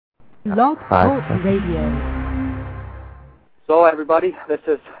Blog Talk Radio. So everybody, this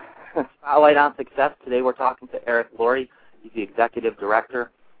is Spotlight on Success. Today we're talking to Eric Lorri. He's the Executive Director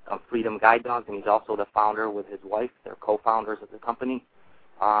of Freedom Guide Dogs, and he's also the founder with his wife. They're co-founders of the company.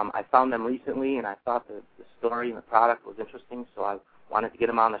 I found them recently, and I thought the story and the product was interesting, so I wanted to get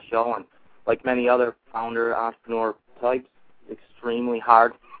him on the show. And like many other founder, entrepreneur types, extremely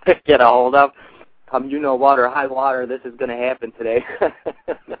hard to get a hold of. Come you know water, high water, this is going to happen today.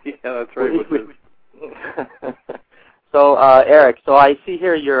 Yeah, that's right. So, Eric, so I see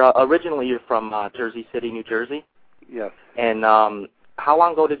here you're from Jersey City, New Jersey. Yes. And how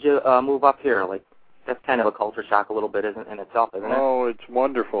long ago did you move up here? Like, that's kind of a culture shock a little bit in itself, isn't it? Oh, it's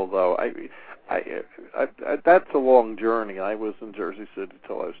wonderful, though. I that's a long journey. I was in Jersey City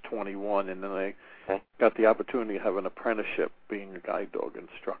until I was 21, and then I got the opportunity to have an apprenticeship being a guide dog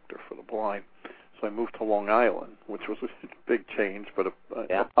instructor for the blind. So I moved to Long Island, which was a big change, but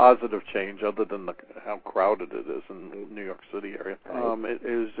a positive change other than how crowded it is in the New York City area. It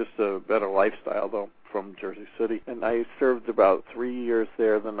was just a better lifestyle, though, from Jersey City. And I served about 3 years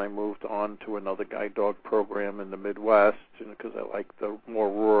there. Then I moved on to another guide dog program in the Midwest because I like the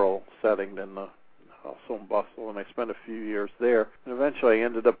more rural setting than the hustle and bustle, and I spent a few years there. And eventually I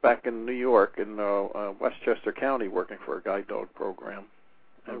ended up back in New York in Westchester County working for a guide dog program,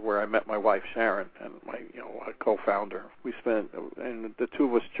 where I met my wife Sharon and my co-founder. We spent, and the two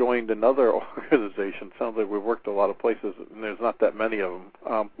of us joined another organization. Sounds like we've worked a lot of places, and there's not that many of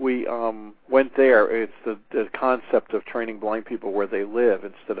them. We went there. It's the concept of training blind people where they live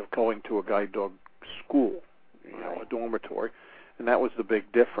instead of going to a guide dog school, a dormitory. And that was the big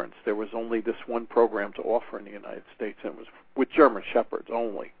difference. There was only this one program to offer in the United States, and it was with German Shepherds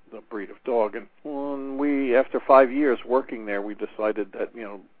only, the breed of dog. And when we, after 5 years working there, we decided that,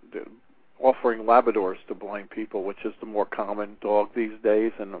 offering Labradors to blind people, which is the more common dog these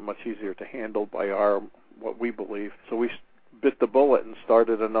days and much easier to handle by what we believe. So we bit the bullet and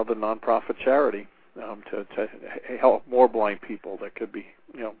started another nonprofit charity to help more blind people that could be,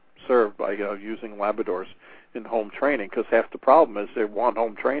 served by using Labradors in home training, because half the problem is they want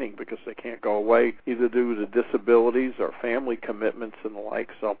home training because they can't go away either due to disabilities or family commitments and the like.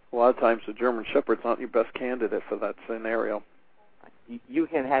 So a lot of times the German Shepherds aren't your best candidate for that scenario. You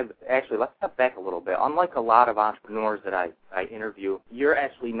can have, actually, let's step back a little bit. Unlike a lot of entrepreneurs that I interview, you're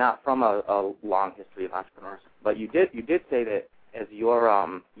actually not from a long history of entrepreneurs, but you did say that as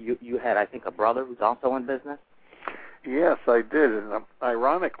your you had, I think, a brother who's also in business. Yes, I did, and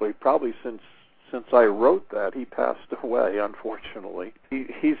ironically, probably since I wrote that, he passed away, unfortunately.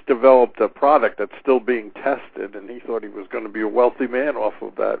 He's developed a product that's still being tested, and he thought he was going to be a wealthy man off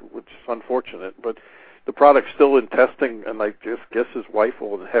of that, which is unfortunate. But the product's still in testing, and I just guess his wife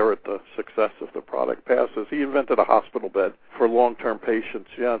will inherit the success if the product passes. He invented a hospital bed for long-term patients.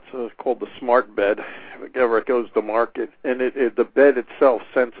 Yeah, it's called the Smart Bed, if ever it goes to market. And the bed itself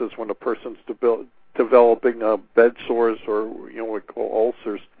senses when a person's developing bed sores or what we call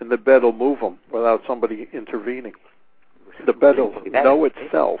ulcers, and the bed will move them without somebody intervening. The bed will know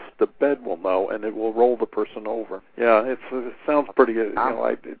itself. The bed will know, and it will roll the person over. Yeah, it sounds pretty.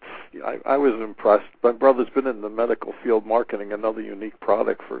 I was impressed. My brother's been in the medical field marketing another unique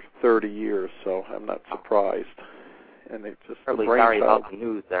product for 30 years, so I'm not surprised. And it's just really sorry about the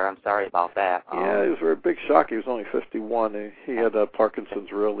news there. I'm sorry about that. Yeah, it was a very big shock. He was only 51. He had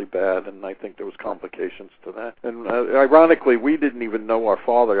Parkinson's really bad, and I think there was complications to that. And ironically, we didn't even know our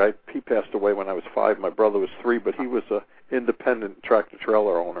father. He passed away when I was 5. My brother was 3, but he was an independent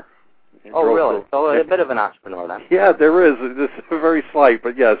tractor-trailer owner. Oh, really? So a bit of an entrepreneur then. Yeah, there is. It's very slight,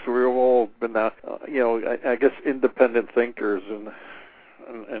 but yes, we've all been, I guess, independent thinkers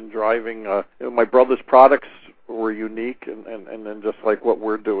and driving. My brother's products were unique, and then just like what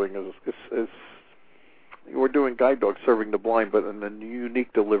we're doing is we're doing guide dogs serving the blind, but in a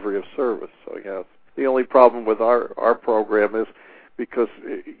unique delivery of service. So yes, the only problem with our program is because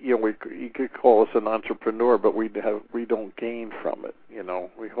you could call us an entrepreneur, but we don't gain from it.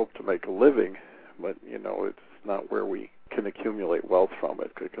 We hope to make a living, but it's not where we can accumulate wealth from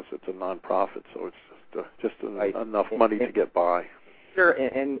it because it's a nonprofit. So it's just enough money to get by. Sure,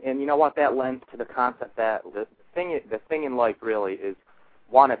 and you know what, that lends to the concept that the thing in life really is,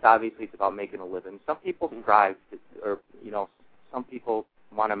 one, it's about making a living. Some people strive, some people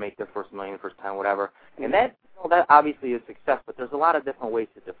want to make their first million, first time, whatever, and that obviously is success, but there's a lot of different ways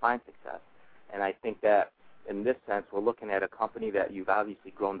to define success, and I think that in this sense, we're looking at a company that you've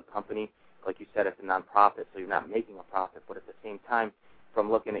obviously grown the company, like you said, it's a nonprofit, so you're not making a profit, but at the same time, from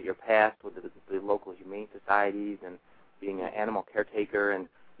looking at your past with the local humane societies and being an animal caretaker, and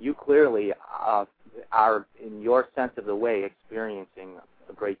you clearly are, in your sense of the way, experiencing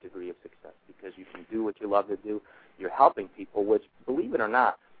a great degree of success because you can do what you love to do. You're helping people, which, believe it or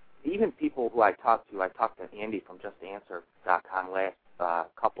not, even people who I talked to Andy from JustAnswer.com last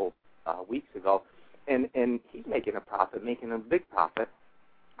couple weeks ago, and he's making a profit, making a big profit,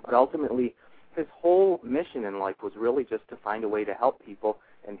 but ultimately his whole mission in life was really just to find a way to help people,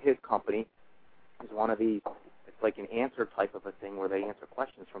 and his company is one of these, it's like an answer type of a thing where they answer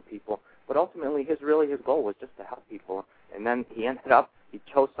questions from people, but ultimately his goal was just to help people, and then he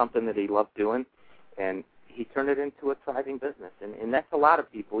chose something that he loved doing, and he turned it into a thriving business, and that's a lot of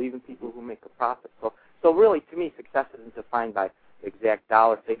people, even people who make a profit. So really, to me, success isn't defined by exact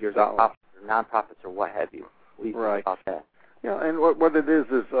dollar figures or profits or non-profits or what have you. What do you think about that? Yeah, and what it is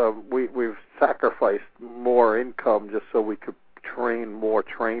we've sacrificed more income just so we could train more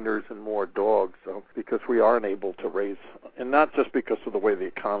trainers and more dogs, so because we aren't able to raise, and not just because of the way the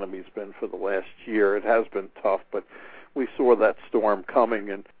economy's been for the last year. It has been tough, but we saw that storm coming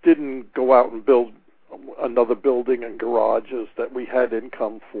and didn't go out and build another building and garages that we had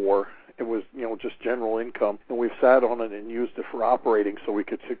income for. It was, just general income, and we've sat on it and used it for operating so we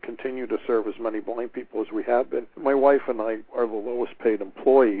could continue to serve as many blind people as we have been. My wife and I are the lowest paid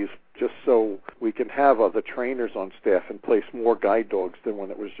employees just so we can have other trainers on staff and place more guide dogs than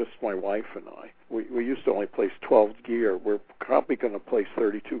when it was just my wife and I. We used to only place 12 gear. We're probably going to place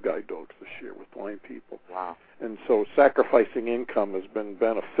 32 guide dogs this year with blind people. Wow. And so sacrificing income has been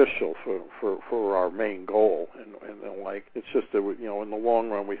beneficial for our main goal. And it's just that, in the long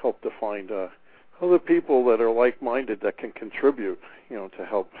run, we hope to find other people that are like-minded that can contribute, to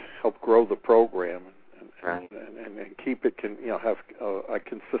help grow the program and keep it, have a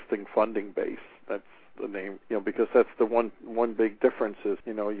consistent funding base. That's the name, because that's the one big difference is,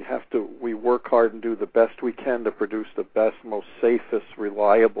 we work hard and do the best we can to produce the best, most safest,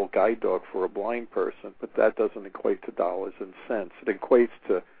 reliable guide dog for a blind person, but that doesn't equate to dollars and cents. It equates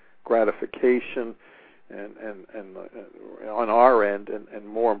to gratification and on our end, and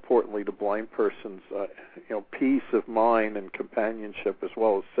more importantly, the blind person's, peace of mind and companionship as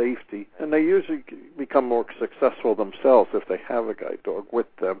well as safety. And they usually become more successful themselves if they have a guide dog with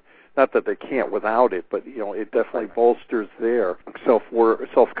them. Not that they can't without it, but it definitely bolsters their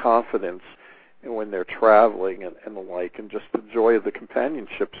self-confidence when they're traveling and the like, and just the joy of the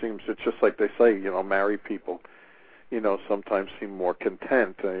companionship seems. It's just like they say, married people, sometimes seem more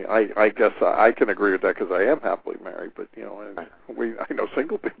content. I guess I can agree with that because I am happily married, but I know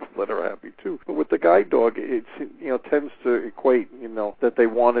single people that are happy too. But with the guide dog, it tends to equate, that they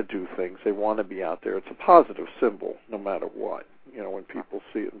want to do things, they want to be out there. It's a positive symbol, no matter what. When people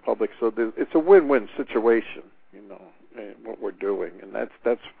see it in public, so it's a win-win situation. What we're doing, and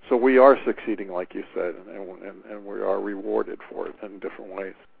that's so we are succeeding, like you said, and we are rewarded for it in different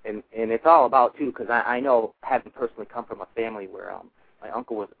ways. And it's all about too, because I know, having personally come from a family where my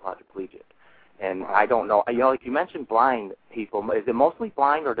uncle was a quadriplegic, and I don't know, like you mentioned, blind people. Is it mostly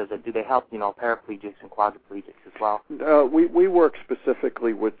blind, or do they help paraplegics and quadriplegics as well? We work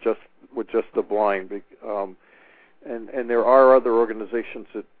specifically with just the blind, and there are other organizations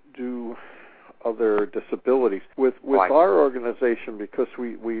that do other disabilities. With our organization, because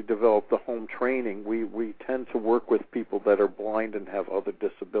we develop the home training, we tend to work with people that are blind and have other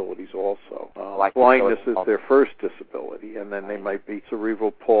disabilities also. Blindness is their first disability, and then they might be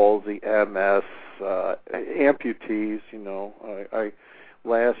cerebral palsy, MS, amputees.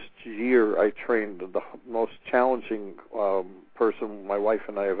 Last year I trained the most challenging person my wife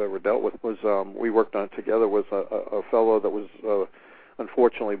and I have ever dealt with was, we worked on it together, was a fellow that was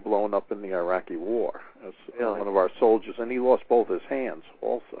unfortunately blown up in the Iraqi war as one of our soldiers, and he lost both his hands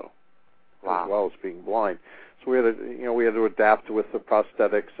also, as well as being blind. So we had to adapt with the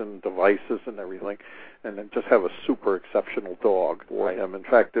prosthetics and devices and everything, and then just have a super exceptional dog for him. In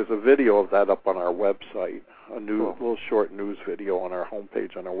fact, there's a video of that up on our website, a little short news video on our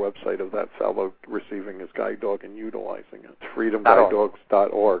homepage on our website of that fellow receiving his guide dog and utilizing it.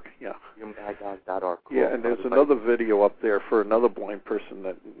 freedomguidedogs.org. Yeah. freedomguidedogs.org. Cool. Yeah, and there's another video up there for another blind person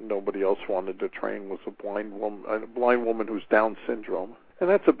that nobody else wanted to train, was a blind woman who's Down syndrome. And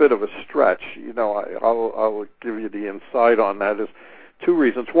that's a bit of a stretch. I'll give you the insight on that. Is two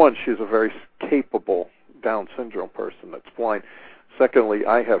reasons. One, she's a very capable Down syndrome person that's blind. Secondly,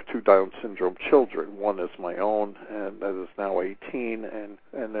 I have two Down syndrome children. One is my own, and that is now 18, and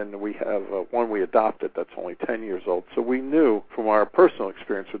then we have one we adopted that's only 10 years old. So we knew from our personal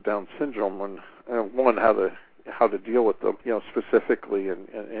experience with Down syndrome, one, how to deal with them, specifically in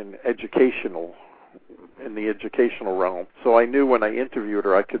the educational realm. So I knew when I interviewed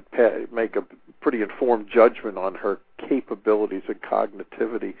her, I could make a pretty informed judgment on her capabilities and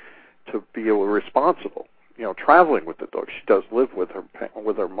cognitivity to be responsible. You know, traveling with the dog. She does live with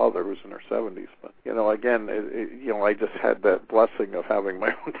her mother, who's in her 70s. But you know, again, I just had that blessing of having my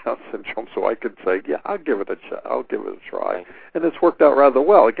own Down syndrome, so I could say, yeah, I'll give it a try, and it's worked out rather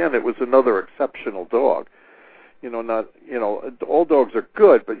well. Again, it was another exceptional dog. You know, all dogs are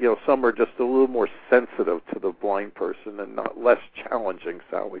good, but you know, some are just a little more sensitive to the blind person and not less challenging,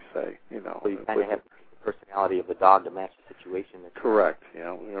 shall we say? You know, so you kind of have the personality of the dog to match the situation. Correct.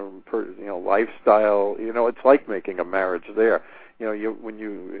 Lifestyle. You know, it's like making a marriage there. You know, when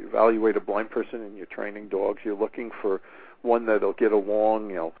you evaluate a blind person and you're training dogs, you're looking for one that'll get along,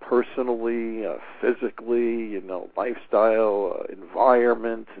 you know, personally, physically, you know, lifestyle,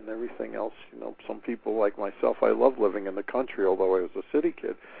 environment, and everything else. You know, some people like myself, I love living in the country, although I was a city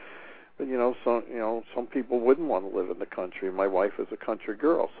kid. But some people wouldn't want to live in the country. My wife is a country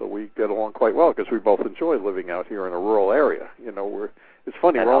girl, so we get along quite well because we both enjoy living out here in a rural area. You know, it's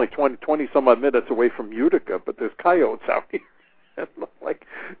funny, we're only 20 some odd minutes away from Utica, but there's coyotes out here.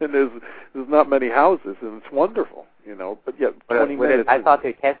 And there's not many houses, and it's wonderful, you know. But yet, 20 minutes. I thought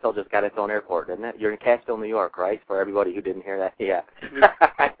that Catskill just got its own airport, didn't it? You're in Catskill, New York, right? For everybody who didn't hear that, yeah.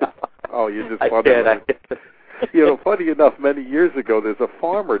 Oh, you just I did. You know, funny enough, many years ago, there's a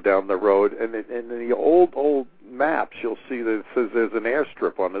farmer down the road, and in the old maps, you'll see that it says there's an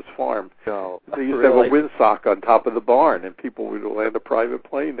airstrip on his farm. No, they used to have a windsock on top of the barn, and people would land a private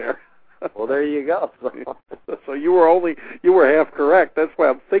plane there. Well, there you go. So you were half correct. That's why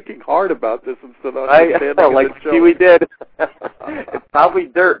I'm thinking hard about this instead of understanding like we did. It's probably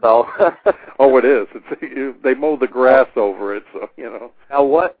dirt, though. Oh, it is. They mow the grass over it, so you know. Now,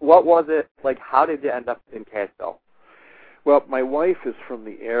 what was it like? How did you end up in Catskill? Well, my wife is from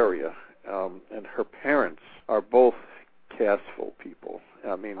the area, and her parents are both Cassville people.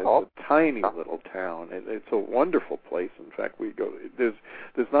 I mean, it's a tiny little town. It's a wonderful place. In fact, we go. There's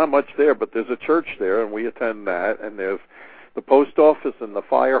not much there, but there's a church there, and we attend that. And there's the post office and the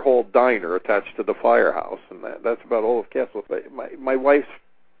fire hall diner attached to the firehouse, and that's about all of Cassville. My wife's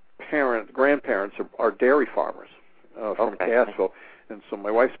grandparents are dairy farmers from Cassville. And so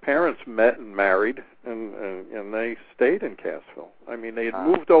my wife's parents met and married, and they stayed in Cassville. I mean, they had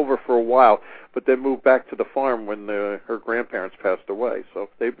moved over for a while, but then moved back to the farm when her grandparents passed away. So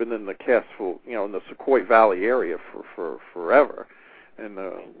they've been in the Cassville, you know, in the Sequoia Valley area for forever. And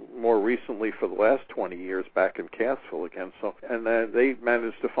more recently, for the last 20 years, back in Cassville again. So, and they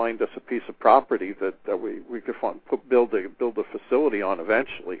managed to find us a piece of property that we could build a facility on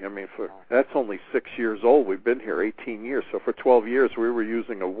eventually. I mean, that's only 6 years old. We've been here 18 years. So for 12 years, we were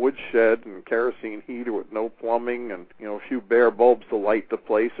using a wood shed and kerosene heater with no plumbing, and you know, a few bare bulbs to light the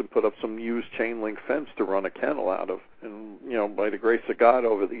place, and put up some used chain link fence to run a kennel out of. And you know, by the grace of God,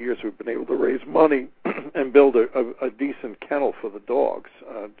 over the years, we've been able to raise money and build a decent kennel for the dogs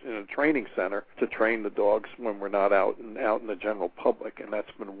in a training center to train the dogs when we're not out in the general public, and that's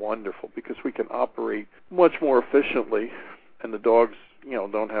been wonderful because we can operate much more efficiently, and the dogs, you know,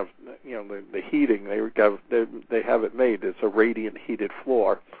 don't have, you know, the heating. They have it made. It's a radiant heated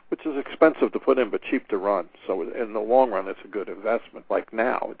floor, which is expensive to put in but cheap to run. So in the long run, it's a good investment. Like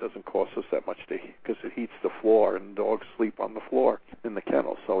now, it doesn't cost us that much to heat because it heats the floor, and dogs sleep on the floor in the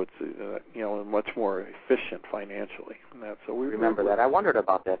kennel. So it's you know, much more efficient financially. And so we remember that. I wondered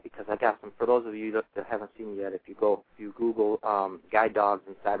about that because I got some. For those of you that haven't seen it yet, if you Google guide dogs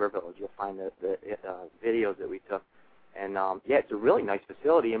in Cyber Village, you'll find the videos that we took. And, yeah, it's a really nice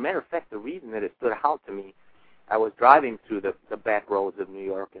facility. As a matter of fact, the reason that it stood out to me, I was driving through the back roads of New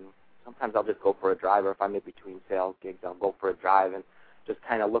York, and sometimes I'll just go for a drive, or if I'm in between sales gigs, I'll go for a drive and just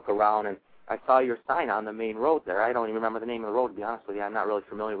kind of look around. And I saw your sign on the main road there. I don't even remember the name of the road, to be honest with you. I'm not really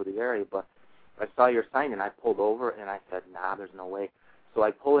familiar with the area, but I saw your sign, and I pulled over, and I said, nah, there's no way. So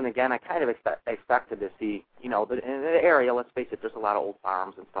I pull in again. I kind of expected to see, you know, in the area, let's face it, there's a lot of old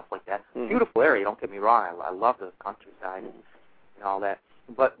farms and stuff like that. Mm-hmm. Beautiful area, don't get me wrong. I love the countryside and all that.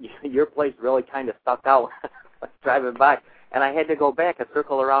 But your place really kind of stuck out driving by. And I had to go back and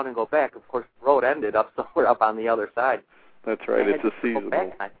circle around and go back. Of course, the road ended up somewhere up on the other side. That's right. It's a seasonal.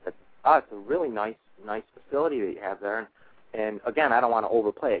 And I said, it's a really nice facility that you have there. And again, I don't want to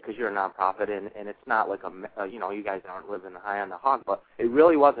overplay it because you're a nonprofit, and it's not like you know, you guys aren't living high on the hog, but it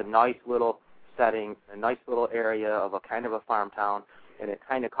really was a nice little setting, a nice little area of a kind of a farm town, and it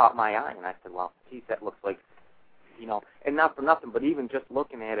kind of caught my eye, and I said, well, geez, that looks like, you know, and not for nothing, but even just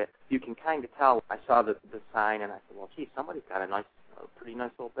looking at it, you can kind of tell. I saw the sign, and I said, well, geez, somebody's got a pretty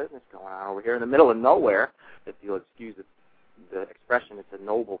nice little business going on over here in the middle of nowhere. If you'll excuse the expression, it's a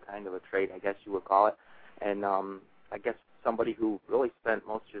noble kind of a trade, I guess you would call it, and I guess somebody who really spent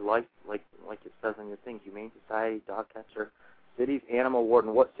most of your life, like it says in your thing, humane society, dog catcher, city's animal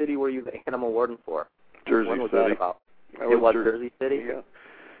warden. What city were you the animal warden for? Jersey when was City. that about? It was Jersey City? Yeah.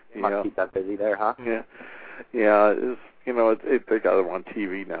 You must keep that busy there, huh? Yeah. Yeah, they got them on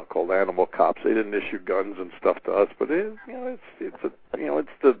TV now called Animal Cops. They didn't issue guns and stuff to us, but it's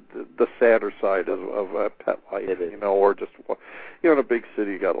the sadder side of pet life, or just in a big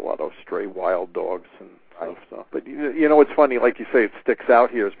city you got a lot of stray wild dogs and stuff. But it's funny, like you say, it sticks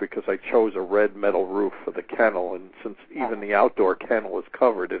out here is because I chose a red metal roof for the kennel, and since even the outdoor kennel is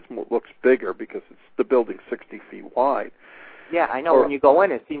covered, it looks bigger because the building's 60 feet wide. Yeah, I know. When you go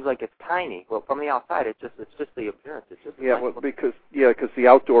in, it seems like it's tiny. Well, from the outside, it's just the appearance. It's just because the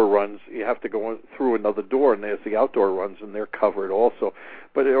outdoor runs, you have to go through another door, and there's the outdoor runs, and they're covered also.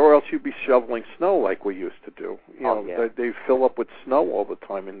 But or else you'd be shoveling snow like we used to do. They fill up with snow all the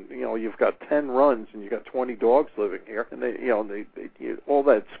time, and you've got 10 runs, and you've got 20 dogs living here, and they all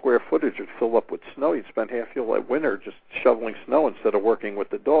that square footage would fill up with snow. You'd spend half your winter just shoveling snow instead of working with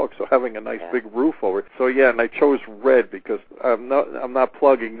the dogs. So having a nice big roof over it. So and I chose red because I'm not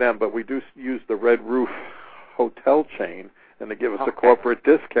plugging them, but we do use the Red Roof hotel chain, and they give us a corporate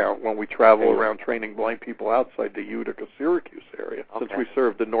discount when we travel around training blind people outside the Utica, Syracuse area. Since we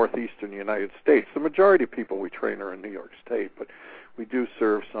serve the northeastern United States, the majority of people we train are in New York State, but we do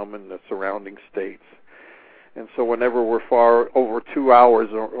serve some in the surrounding states. And so whenever we're far over 2 hours,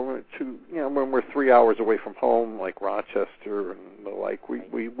 or when we're 3 hours away from home, like Rochester and the like,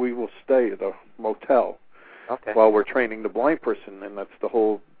 we will stay at a motel. While we're training the blind person, and that's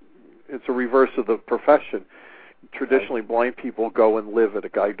it's a reverse of the profession. Traditionally, blind people go and live at a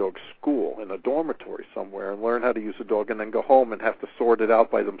guide dog school in a dormitory somewhere and learn how to use a dog and then go home and have to sort it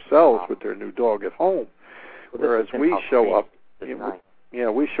out by themselves with their new dog at home. Whereas we show up,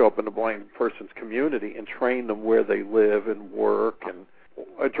 we show up in the blind person's community and train them where they live and work and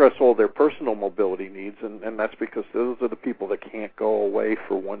address all their personal mobility needs, and that's because those are the people that can't go away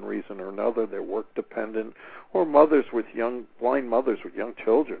for one reason or another. They're work dependent, or blind mothers with young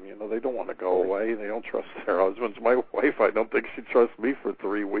children. They don't want to go away. They don't trust their husbands. My wife, I don't think she'd trust me for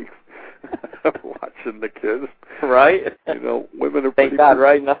 3 weeks watching the kids. Right? Women are Thank God,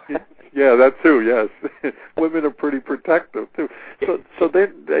 right? No. Yeah, that too. Yes, women are pretty protective too. So they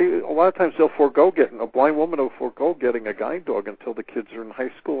a lot of times they'll forego a blind woman will forego getting a guide dog until the kids are in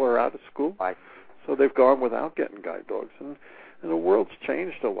high school or out of school. Right. So they've gone without getting guide dogs, and the world's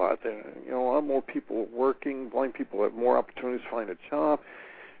changed a lot. A lot more people working. Blind people have more opportunities to find a job.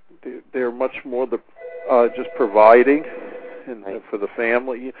 They're much more just providing. For the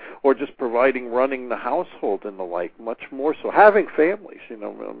family, or just running the household and the like, much more so. Having families,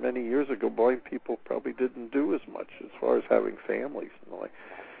 many years ago, blind people probably didn't do as much as far as having families and the like.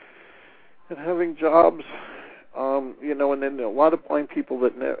 And having jobs, and then a lot of blind people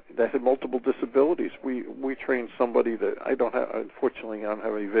that had multiple disabilities. We trained somebody that unfortunately, I don't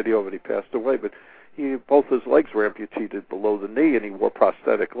have any video of it. He passed away, but both his legs were amputated below the knee, and he wore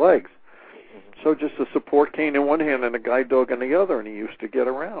prosthetic legs. So just a support cane in one hand and a guide dog in the other, and he used to get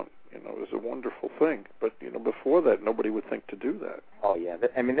around. It was a wonderful thing. But, before that, nobody would think to do that. Oh, yeah. This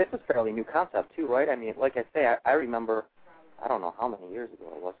is a fairly new concept, too, right? Like I say, I remember, I don't know how many years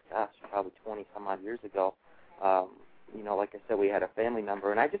ago it was, probably 20-some-odd years ago. Like I said, we had a family member,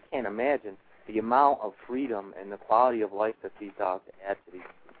 and I just can't imagine the amount of freedom and the quality of life that these dogs add to these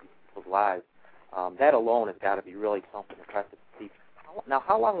people's lives. That alone has got to be really something impressive to see. Now,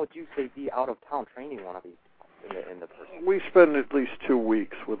 how long would you say be out of town training one of these in the person? We spend at least 2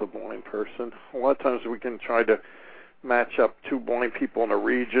 weeks with a blind person. A lot of times we can try to match up 2 blind people in a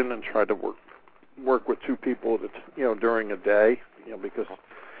region and try to work with 2 people during a day, because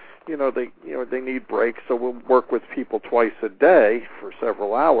they need breaks. So we'll work with people twice a day for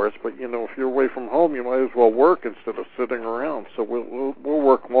several hours. But if you're away from home, you might as well work instead of sitting around. So we'll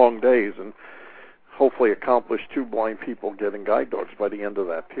work long days and hopefully accomplish 2 blind people getting guide dogs by the end of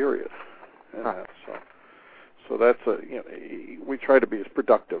that period. And so that's we try to be as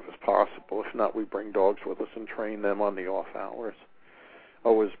productive as possible. If not, we bring dogs with us and train them on the off hours.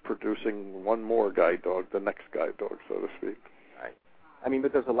 Always producing one more guide dog, the next guide dog, so to speak. Right.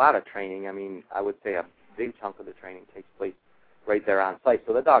 But there's a lot of training. I would say a big chunk of the training takes place right there on site.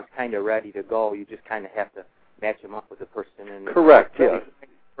 So the dog's kind of ready to go. You just kind of have to match him up with the person. Correct, yes.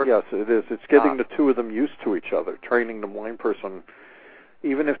 Yes, it is. It's getting the 2 of them used to each other, training the blind person.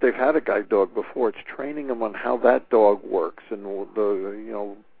 Even if they've had a guide dog before, it's training them on how that dog works and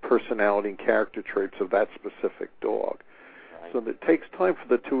the personality and character traits of that specific dog. Right. So it takes time for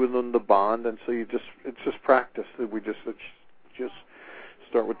the 2 of them to bond, and so it's just practice. We just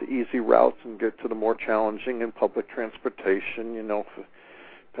start with the easy routes and get to the more challenging in public transportation.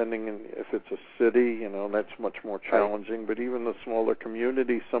 depending on if it's a city, that's much more challenging. But even the smaller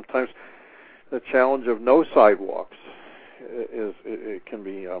communities, sometimes the challenge of no sidewalks it can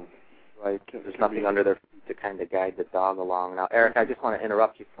be right. There's nothing under their feet to kind of guide the dog along. Now, Eric, I just want to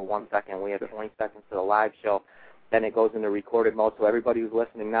interrupt you for 1 second. We have 20 seconds to the live show. Then it goes into recorded mode. So everybody who's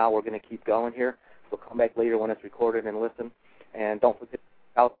listening now, we're going to keep going here. We'll come back later when it's recorded and listen. And don't forget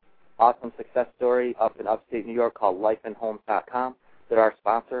about awesome success story up in upstate New York called lifeandhomes.com. They're our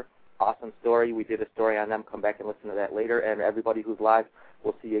sponsor. Awesome story. We did a story on them. Come back and listen to that later. And everybody who's live,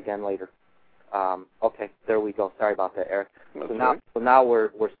 we'll see you again later. Okay, there we go. Sorry about that, Eric. So now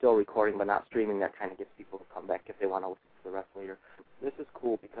we're still recording but not streaming. That kind of gets people to come back if they want to listen to the rest later. This is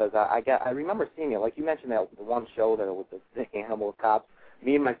cool because I remember seeing it. Like you mentioned that the one show that was the animal cops.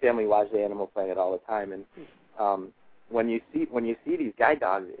 Me and my family watch the Animal Planet all the time, and when you see these guide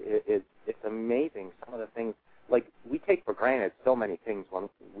dogs, it's amazing. Some of the things, like, we take for granted so many things when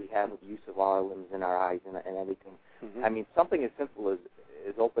we have the use of our limbs and our eyes and everything. Mm-hmm. I mean, something as simple as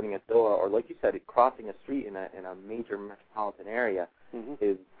opening a door, or like you said, crossing a street in a major metropolitan area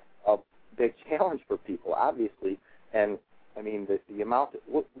is a big challenge for people, obviously. And I mean, the amount.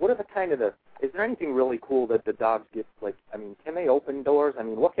 What are the kind of is there anything really cool that the dogs get? Like, I mean, can they open doors? I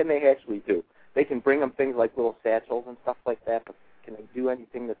mean, what can they actually do? They can bring them things like little satchels and stuff like that. But can they do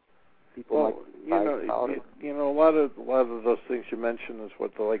anything that people might a lot of those things you mentioned is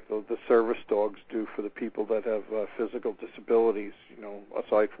what the service dogs do for the people that have physical disabilities.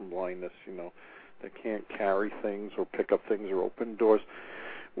 Aside from blindness, that can't carry things or pick up things or open doors.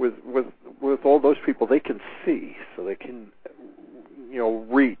 With all those people, they can see, so they can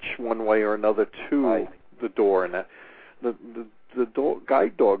reach one way or another to the door, and that the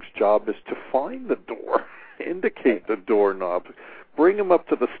guide dog's job is to find the door, indicate the doorknob, bring them up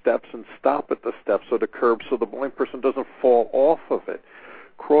to the steps and stop at the steps or the curb so the blind person doesn't fall off of it,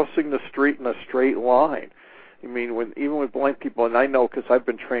 crossing the street in a straight line. I mean, even with blind people, and I know because I've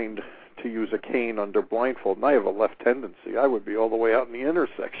been trained to use a cane under blindfold, and I have a left tendency. I would be all the way out in the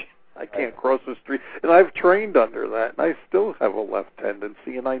intersection. I can't cross the street, and I've trained under that, and I still have a left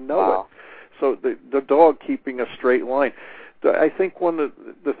tendency, and I know it. So the dog keeping a straight line. I think one of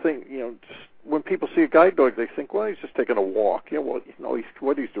the thing, just when people see a guide dog, they think, well, he's just taking a walk. What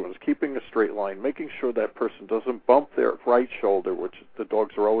he's doing is keeping a straight line, making sure that person doesn't bump their right shoulder, which the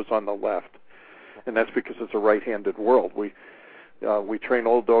dogs are always on the left, and that's because it's a right-handed world. We train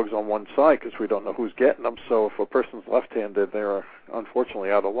all dogs on one side because we don't know who's getting them. So if a person's left-handed, they're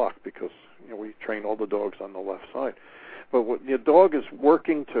unfortunately out of luck because we train all the dogs on the left side. But the dog is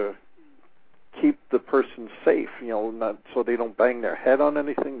working to keep the person safe, not so they don't bang their head on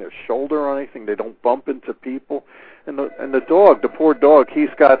anything, their shoulder on anything, they don't bump into people. And the dog, the poor dog, he's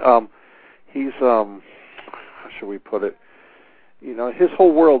got how should we put it? His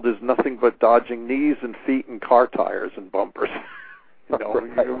whole world is nothing but dodging knees and feet and car tires and bumpers.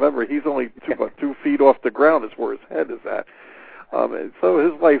 Remember, he's only about 2 feet off the ground is where his head is at. So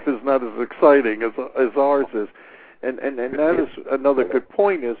his life is not as exciting as ours is. And that is another good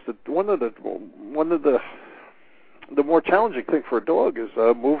point, is that one of the more challenging thing for a dog is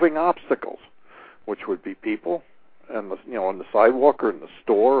moving obstacles, which would be people, and on the sidewalk or in the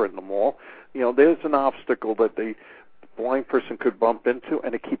store or in the mall. There's an obstacle that the blind person could bump into,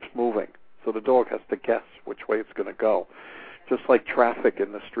 and it keeps moving. So the dog has to guess which way it's going to go. Just like traffic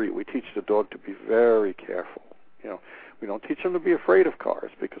in the street, we teach the dog to be very careful. We don't teach them to be afraid of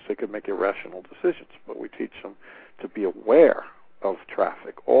cars because they could make irrational decisions, but we teach them to be aware of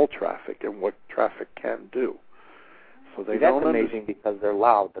traffic, all traffic, and what traffic can do. So they that's amazing because they're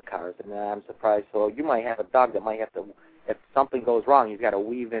loud, the cars, and I'm surprised. So you might have a dog that might have to, if something goes wrong, you've got to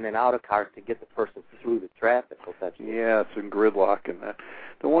weave in and out of cars to get the person through the traffic. Yeah, it's in gridlock and that.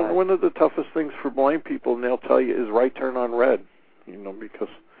 One of the toughest things for blind people, and they'll tell you, is right turn on red. Because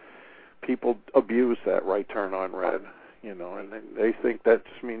people abuse that right turn on red. And they think that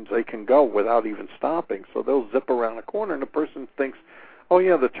just means they can go without even stopping. So they'll zip around a corner, and the person thinks, oh,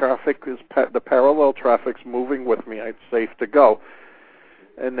 yeah, the traffic is the parallel traffic's moving with me. It's safe to go.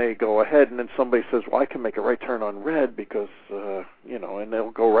 And they go ahead, and then somebody says, well, I can make a right turn on red because, and they'll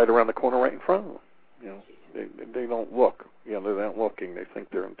go right around the corner right in front of them. They don't look. They're not looking. They think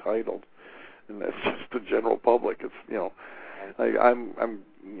they're entitled. And that's just the general public. It's,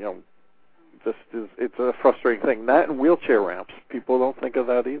 it's a frustrating thing. That and wheelchair ramps. People don't think of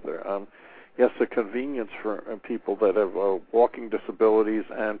that either. Yes, a convenience for people that have walking disabilities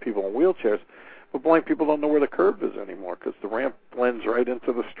and people in wheelchairs, but blind people don't know where the curb is anymore because the ramp blends right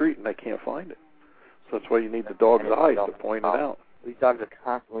into the street and they can't find it. So that's why you need the dog's eyes to point it out. These dogs are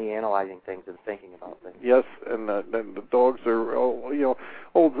constantly analyzing things and thinking about things. Yes, and the dogs are, old,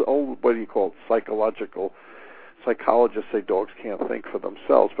 what do you call it, psychologists say dogs can't think for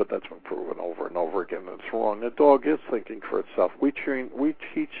themselves, but that's been proven over and over again that it's wrong. The dog is thinking for itself. We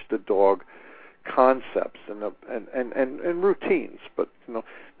teach the dog concepts and routines, but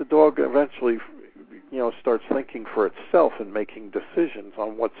the dog eventually starts thinking for itself and making decisions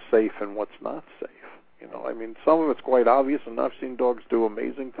on what's safe and what's not safe. I mean, some of it's quite obvious, and I've seen dogs do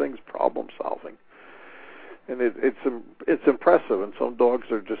amazing things, problem solving, and it's impressive. And some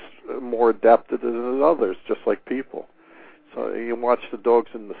dogs are just more adept than others, just like people. So you watch the dogs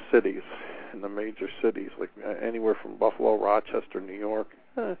in the cities, in the major cities, like anywhere from Buffalo, Rochester, New York,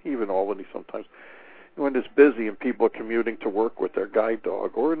 even Albany sometimes. When it's busy and people are commuting to work with their guide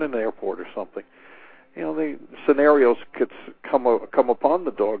dog, or in an airport or something, the scenarios could come upon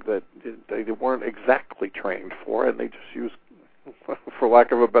the dog that they weren't exactly trained for, and they just use, for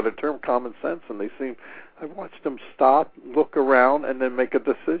lack of a better term, common sense. And I've watched them stop, look around, and then make a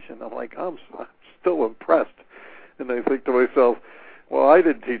decision. I'm like, I'm still impressed. And I think to myself, well, I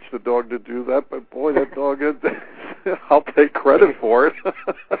didn't teach the dog to do that, but boy, that dog, I'll take credit for it.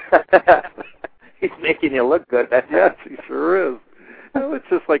 He's making you look good. Yes, he sure is. It's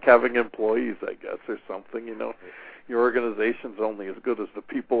just like having employees, I guess, or something. Your organization's only as good as the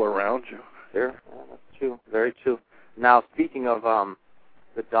people around you. Sure, that's true. Very true. Now, speaking of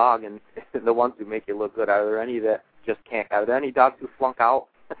the dog and the ones who make you look good, are there any that just can't? Are there any dogs who flunk out?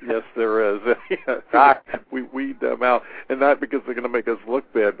 Yes, there is. We weed them out, and not because they're going to make us look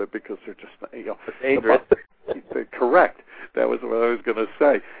bad, but because they're just dangerous. Correct. That was what I was going to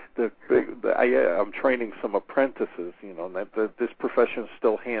say. I'm training some apprentices. This profession is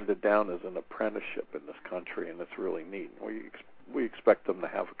still handed down as an apprenticeship in this country, and it's really neat. We expect them to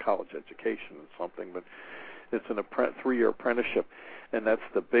have a college education and something, but it's a 3-year apprenticeship, and that's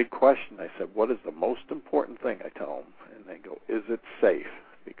the big question. I said, what is the most important thing? I tell them, and they go, is it safe?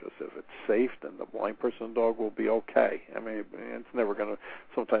 Because if it's safe, then the blind person dog will be okay. I mean, it's never going to,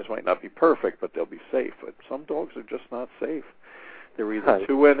 sometimes might not be perfect, but they'll be safe. But some dogs are just not safe. They're either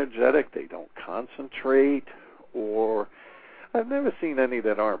too energetic, they don't concentrate, or I've never seen any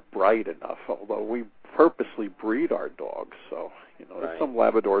that aren't bright enough, although we purposely breed our dogs. So, some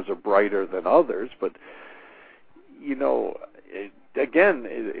Labradors are brighter than others, but, again,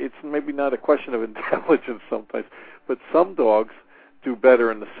 it's maybe not a question of intelligence sometimes, but some dogs do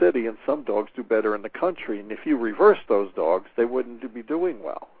better in the city and some dogs do better in the country. And if you reverse those dogs, they wouldn't be doing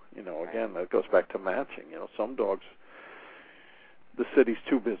well. Again, that goes back to matching. Some dogs, the city's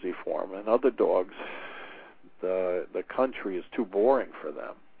too busy for them, and other dogs, the country is too boring for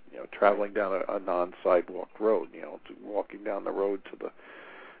them. Traveling down a non-sidewalk road, walking down the road to the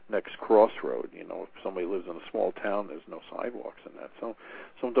next crossroad. If somebody lives in a small town, there's no sidewalks in that. So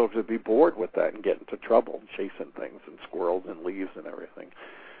some dogs would be bored with that and get into trouble and chasing things and squirrels and leaves and everything.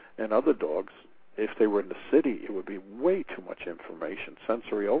 And other dogs, if they were in the city, it would be way too much information,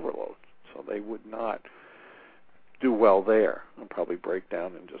 sensory overload. So they would not do well there and probably break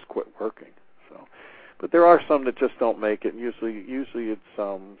down and just quit working. So, but there are some that just don't make it. Usually it's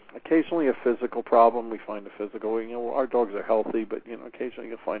occasionally a physical problem. We find a physical. Our dogs are healthy, but occasionally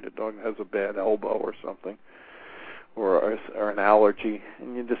you'll find a dog that has a bad elbow or something, or an allergy,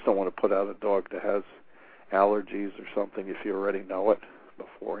 and you just don't want to put out a dog that has allergies or something if you already know it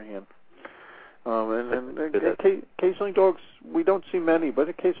beforehand. And occasionally dogs, we don't see many, but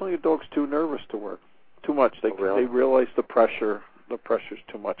occasionally a dog's too nervous to work, too much. They realize the pressure's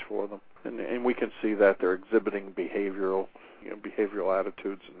too much for them. And we can see that they're exhibiting behavioral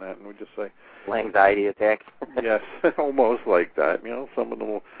attitudes and that, and we just say anxiety attacks. Yes, almost like that. Some of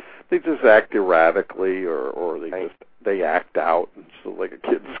them they just act erratically, or they act out, and so like a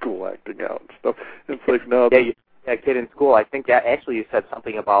kid in school acting out and stuff. It's like no. A kid in school. I think that actually you said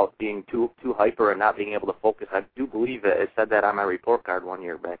something about being too hyper and not being able to focus. I do believe it said that on my report card one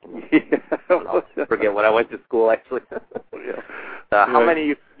year back. I'll forget when I went to school actually. How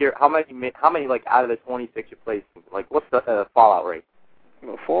many like out of the 26 you placed? Like what's the fallout rate?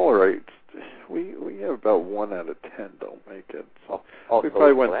 The fallout rate, we have about 1 out of 10 don't make it. So we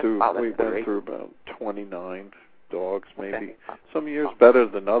probably went through about 29 dogs maybe. Okay. Some years better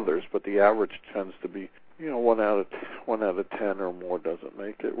than others, but the average tends to be 1 out of 10 or more doesn't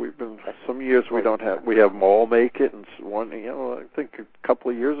make it. We've been some years we have them all make it, and I think a couple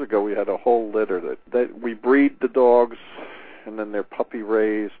of years ago we had a whole litter that we breed the dogs, and then they're puppy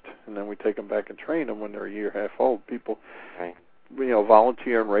raised, and then we take them back and train them when they're a year and a half old. People,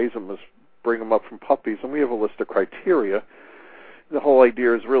 volunteer and raise them, bring them up from puppies, and we have a list of criteria. The whole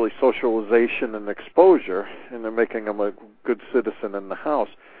idea is really socialization and exposure, and they're making them good citizen in the house.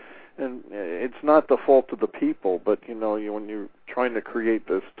 And it's not the fault of the people, but when you're trying to create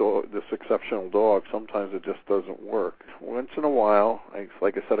this exceptional dog, sometimes it just doesn't work. Once in a while,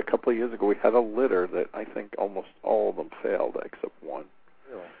 like I said a couple of years ago, we had a litter that I think almost all of them failed except one.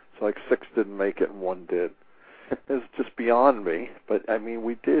 Really? So like 6 didn't make it and 1 did. It's just beyond me, but I mean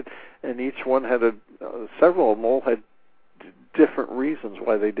we did, and each one had several of them all had different reasons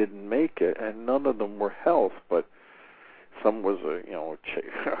why they didn't make it, and none of them were health, but some was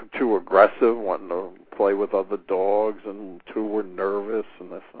too aggressive, wanting to play with other dogs, and 2 were nervous,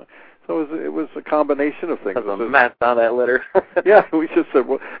 and this. So it was a combination of things. It was a mess on that litter. Yeah, we just said,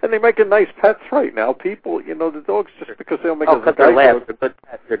 well, and they make nice pets right now. People, the dogs, just because they don't make because they're labs, they're good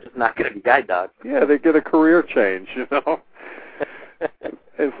pets. They're just not going to be guide dogs. Yeah, they get a career change,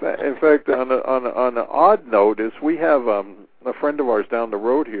 In fact, on an odd note, is we have a friend of ours down the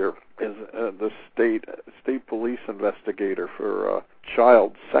road here is the state police investigator for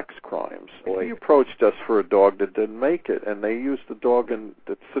child sex crimes. Boy. He approached us for a dog that didn't make it, and they used the dog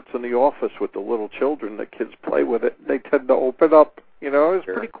that sits in the office with the little children. The kids play with it. They tend to open up. It was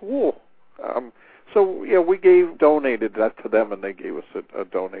pretty cool. So we donated that to them, and they gave us a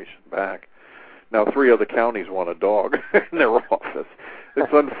donation back. Now 3 other counties want a dog in their office.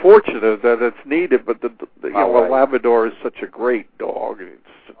 It's unfortunate that it's needed, but a Labrador is such a great dog.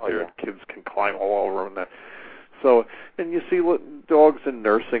 Kids can climb all over them. So, and you see dogs in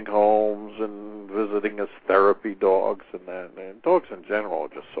nursing homes and visiting as therapy dogs and that. And dogs in general are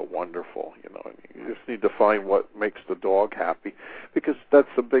just so wonderful, You just need to find what makes the dog happy, because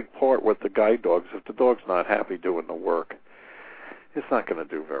that's a big part with the guide dogs. If the dog's not happy doing the work, it's not going to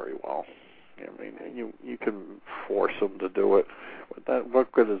do very well. I mean, you can force them to do it, but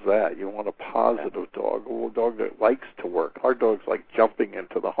what good is that? You want a positive dog, a dog that likes to work. Our dogs like jumping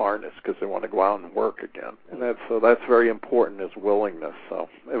into the harness because they want to go out and work again, and that's very important, is willingness. So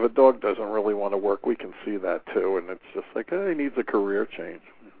if a dog doesn't really want to work, we can see that too, and it's just like, he needs a career change.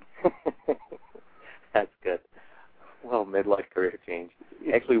 That's good. Well, midlife career change.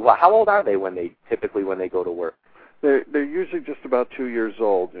 Actually, how old are they when they go to work? They're usually just about 2 years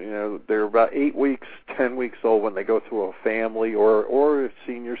old. They're about 8 weeks, 10 weeks old when they go through a family or a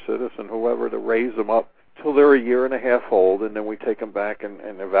senior citizen, whoever, to raise them up till they're 1.5 years old, and then we take them back and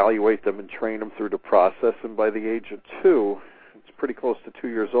evaluate them and train them through the process. And by the age of 2, it's pretty close to 2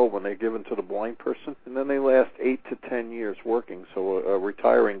 years old when they're given to the blind person, and then they last 8 to 10 years working. So a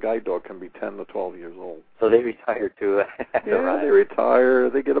retiring guide dog can be 10 to 12 years old. So they retire too. They retire.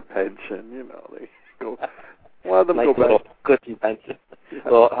 They get a pension. They go. A lot of them go little back. Cushy pension,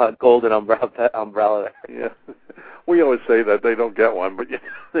 little golden umbrella. Yeah, we always say that they don't get one, but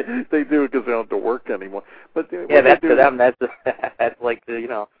they do because they don't have to work anymore. But to them, that's like they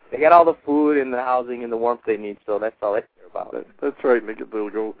get all the food and the housing and the warmth they need, so that's all they care about. That's right. And they'll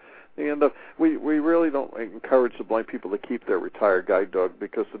go. They end up. We really don't encourage the blind people to keep their retired guide dog,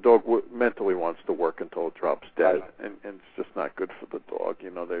 because the dog mentally wants to work until it drops dead, right. and it's just not good for the dog.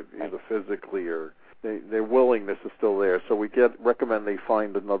 They're either physically or their willingness is still there. So we recommend they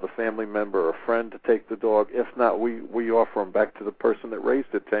find another family member or a friend to take the dog. If not, we offer them back to the person that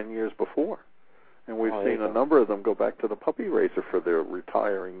raised it 10 years before. And we've seen a number of them go back to the puppy raiser for their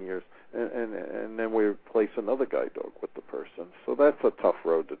retiring years. And then we place another guide dog with the person. So that's a tough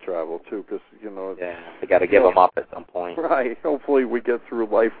road to travel, too, because, they got to give them up at some point. Right. Hopefully we get through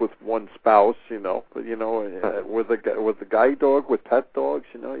life with one spouse, But, with the guide dog, with pet dogs,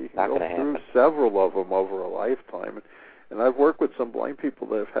 you can go through several of them over a lifetime. And I've worked with some blind people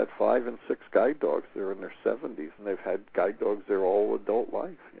that have had 5 and 6 guide dogs. They're in their 70s, and they've had guide dogs their whole adult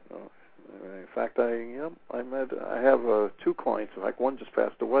life, In fact, I have 2 clients. In fact, one just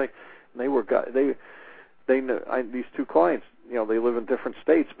passed away. And these 2 clients, they live in different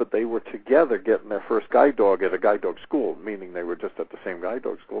states, but they were together getting their first guide dog at a guide dog school, meaning they were just at the same guide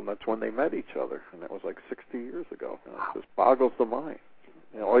dog school, and that's when they met each other. And that was like 60 years ago. It just boggles the mind.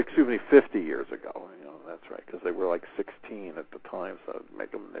 50 years ago. That's right, because they were like 16 at the time, so it'd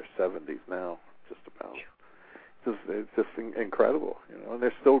make them in their 70s now, just about. It's just incredible, and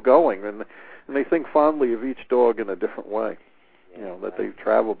they're still going, and they think fondly of each dog in a different way. That they've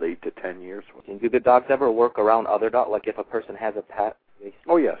traveled 8 to 10 years with. And do the dogs ever work around other dogs? Like if a person has a pet?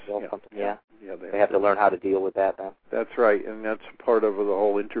 Yes. They have to learn how to deal with that then? That's right, and that's part of the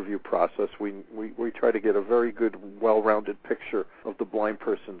whole interview process. We try to get a very good, well-rounded picture of the blind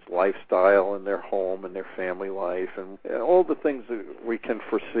person's lifestyle and their home and their family life and all the things that we can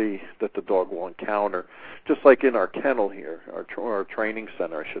foresee that the dog will encounter. Just like in our kennel here, our training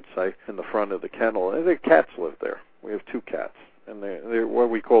center, I should say, in the front of the kennel, and the cats live there. We have 2 cats. and they're what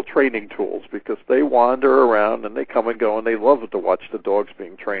we call training tools, because they wander around and they come and go, and they love it to watch the dogs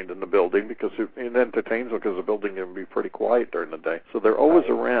being trained in the building, because it entertains them, because the building can be pretty quiet during the day. So they're always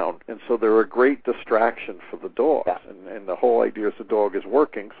around, and so they're a great distraction for the dogs. Yeah. And the whole idea is the dog is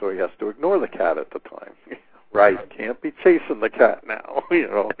working, so he has to ignore the cat at the time. Right. Can't be chasing the cat now, you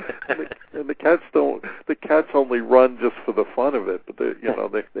know. And the cats don't. The cats only run just for the fun of it. But the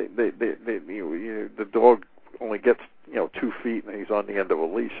dog only gets 2 feet, and he's on the end of a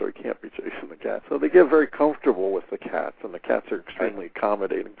leash, so he can't be chasing the cat. So they get very comfortable with the cats, and the cats are extremely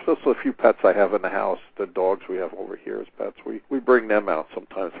accommodating. So a few pets I have in the house, the dogs we have over here as pets, we bring them out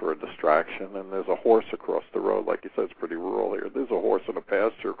sometimes for a distraction. And there's a horse across the road. Like you said, it's pretty rural here. There's a horse in a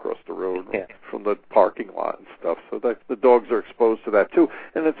pasture across the road from the parking lot and stuff. So that the dogs are exposed to that too.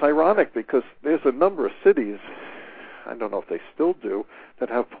 And it's ironic, because there's a number of cities, I don't know if they still do, that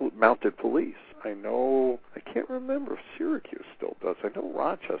have mounted police. I can't remember if Syracuse still does. I know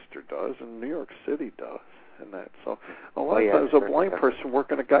Rochester does, and New York City does, and that. So a lot of times a blind person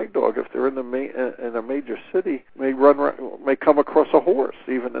working a guide dog, if they're in a major city, may come across a horse,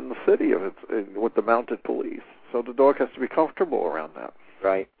 even in the city, with the mounted police. So the dog has to be comfortable around that.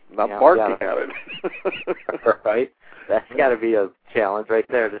 Right. Not barking at it. Right. That's got to be a challenge right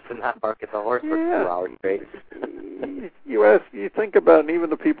there, just to not bark at the horse for 2 hours straight. You think about it, and even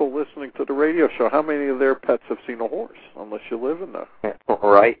the people listening to the radio show, how many of their pets have seen a horse, unless you live in the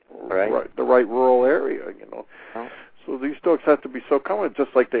right rural area, Oh. So these dogs have to be so comfortable,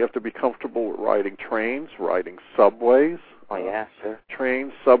 just like they have to be comfortable with riding trains, riding subways. Oh, yeah, sure.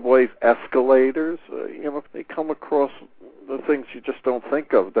 Trains, subways, escalators. They come across the things you just don't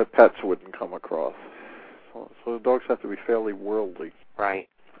think of that pets wouldn't come across. So the dogs have to be fairly worldly. Right.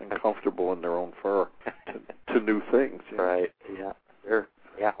 And comfortable in their own fur to new things. Right, yeah, sure.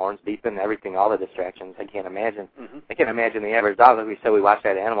 Yeah, horns beeping, everything, all the distractions. I can't imagine. Mm-hmm. I can't imagine the average dog. Like we said, we watch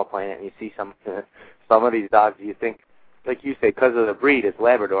that Animal Planet, and you see some of these dogs, you think, like you say, because of the breed, it's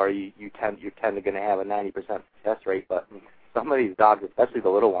Labrador, you're tend to going to have a 90% success rate, but some of these dogs, especially the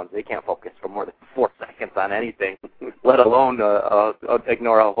little ones, they can't focus for more than 4 seconds on anything, let alone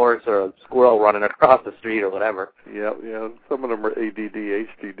ignore a horse or a squirrel running across the street or whatever. Yeah. Some of them are ADD,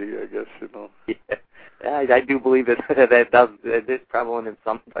 HDD, I guess, Yeah, I do believe it. It is prevalent in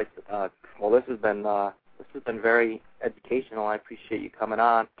some types of dogs. Well, this has been very educational. I appreciate you coming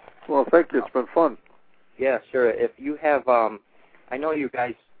on. Well, thank you. It's been fun. Yeah, sure. If you have, I know you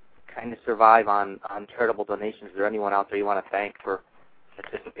guys kind of survive on charitable donations. Is there anyone out there you want to thank for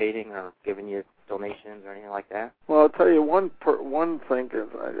participating or giving you donations or anything like that? Well, I'll tell you one thing.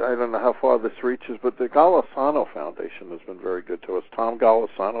 I don't know how far this reaches, but the Golisano Foundation has been very good to us. Tom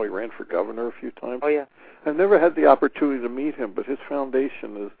Golisano, he ran for governor a few times. Oh, yeah. I've never had the opportunity to meet him, but his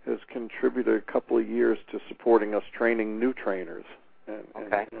foundation has contributed a couple of years to supporting us training new trainers. And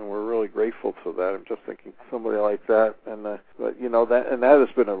we're really grateful for that. I'm just thinking somebody like that, and that has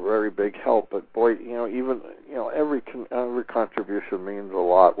been a very big help. But boy, every contribution means a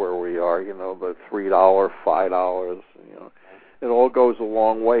lot where we are. The $3, $5, it all goes a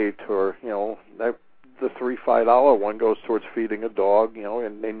long way toward that. The $3-5 one goes towards feeding a dog,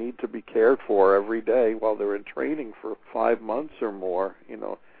 and they need to be cared for every day while they're in training for 5 months or more.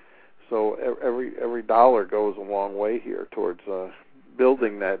 So every dollar goes a long way here towards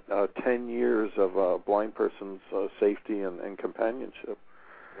building that 10 years of a blind person's safety and companionship.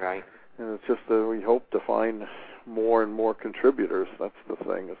 Right. And it's just that we hope to find more and more contributors. That's the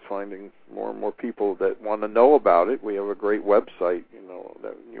thing, is finding more and more people that want to know about it. We have a great website,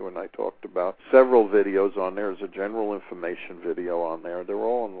 that you and I talked about. Several videos on there. There's a general information video on there. They're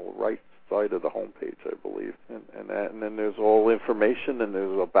all on the right side of the homepage, I believe. And then there's all information, and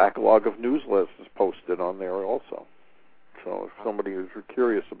there's a backlog of newsletters posted on there also. So if somebody is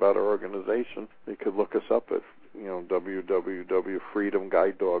curious about our organization, they could look us up at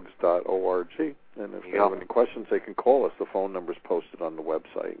www.freedomguidedogs.org. And if they have any questions, they can call us. The phone number is posted on the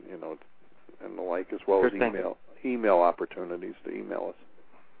website, and the like, as well as email opportunities to email us.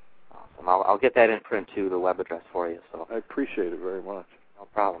 Awesome. I'll get that in print too, the web address for you. So I appreciate it very much. No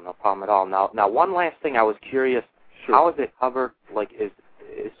problem at all. Now, one last thing, I was curious. Sure. How is it covered?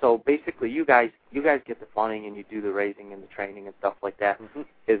 So basically, you guys get the funding and you do the raising and the training and stuff like that. Mm-hmm.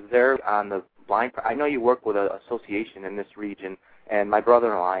 Is there on the blind? I know you work with an association in this region, and my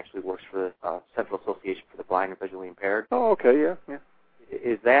brother-in-law actually works for the Central Association for the Blind and Visually Impaired. Oh, okay, yeah.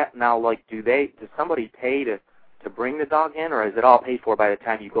 Is that now does somebody pay to bring the dog in, or is it all paid for by the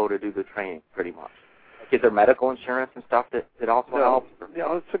time you go to do the training, pretty much? Is there medical insurance and stuff that also helps?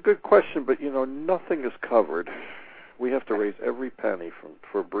 Yeah, it's a good question, but nothing is covered. We have to raise every penny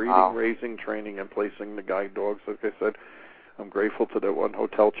for breeding, raising, training, and placing the guide dogs. Like I said, I'm grateful to that one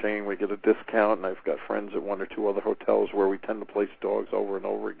hotel chain. We get a discount, and I've got friends at 1 or 2 other hotels where we tend to place dogs over and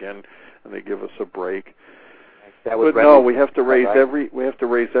over again, and they give us a break. But no, we have to raise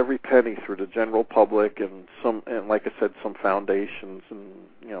every penny through the general public and like I said, some foundations, and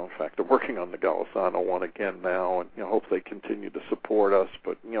in fact, they're working on the Golisano one again now, and hope they continue to support us.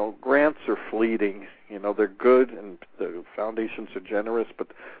 But grants are fleeting. They're good, and the foundations are generous, but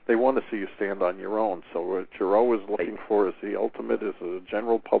they want to see you stand on your own. So what you're always looking for is the ultimate is a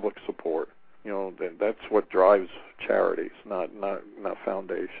general public support. That's what drives charities, not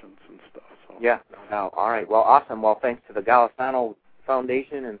foundations and stuff. So. Yeah, no doubt. All right. Well, awesome. Well, thanks to the Golisano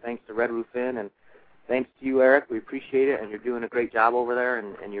Foundation, and thanks to Red Roof Inn, and thanks to you, Eric. We appreciate it, and you're doing a great job over there,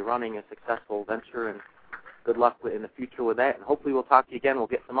 and you're running a successful venture, and good luck in the future with that. And hopefully we'll talk to you again. We'll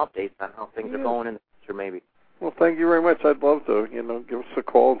get some updates on how things are going in the future, maybe. Well, thank you very much. I'd love to. Give us a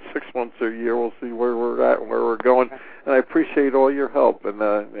call in 6 months or a year. We'll see where we're at and where we're going. And I appreciate all your help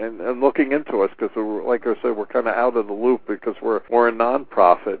and looking into us, because, like I said, we're kind of out of the loop because we're a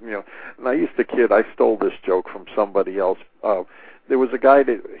nonprofit. And I used to kid. I stole this joke from somebody else. There was a guy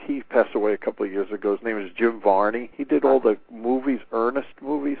he passed away a couple of years ago. His name is Jim Varney. He did all the movies, Ernest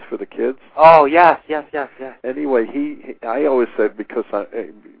movies for the kids. Oh, yes. Anyway, I always said, because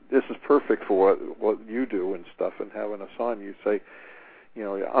this is perfect for what you do and stuff, and having a son, you say,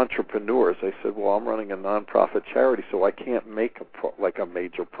 entrepreneurs. I said, well, I'm running a nonprofit charity, so I can't make a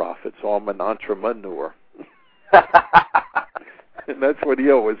major profit, so I'm an entrepreneur. And that's what he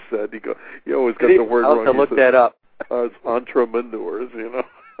always said. He always got the word wrong. I'll have to look that up. It's entrepreneurs,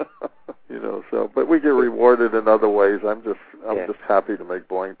 So, but we get rewarded in other ways. I'm just happy to make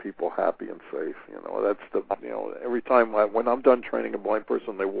blind people happy and safe. That's every time when I'm done training a blind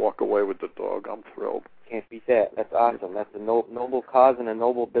person, they walk away with the dog. I'm thrilled. Can't beat that. That's awesome. That's a noble cause and a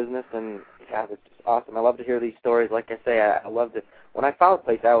noble business, and it's just awesome. I love to hear these stories. Like I say, I loved it. When I found the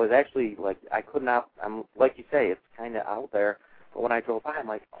place, I was actually I'm like you say, it's kind of out there. But when I drove by, I'm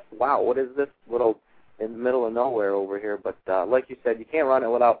like, wow, what is this little in the middle of nowhere over here? But like you said, you can't run it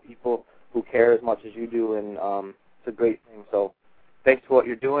without people who care as much as you do, and it's a great thing. So thanks for what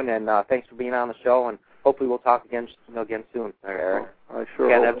you're doing, and thanks for being on the show, and hopefully we'll talk again soon, Eric. I sure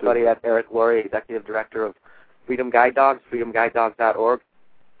Again, hope everybody, that's Eric Lorri, Executive Director of Freedom Guide Dogs, freedomguidedogs.org.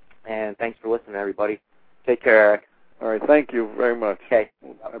 And thanks for listening, everybody. Take care, Eric. All right, thank you very much. Okay,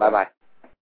 bye-bye.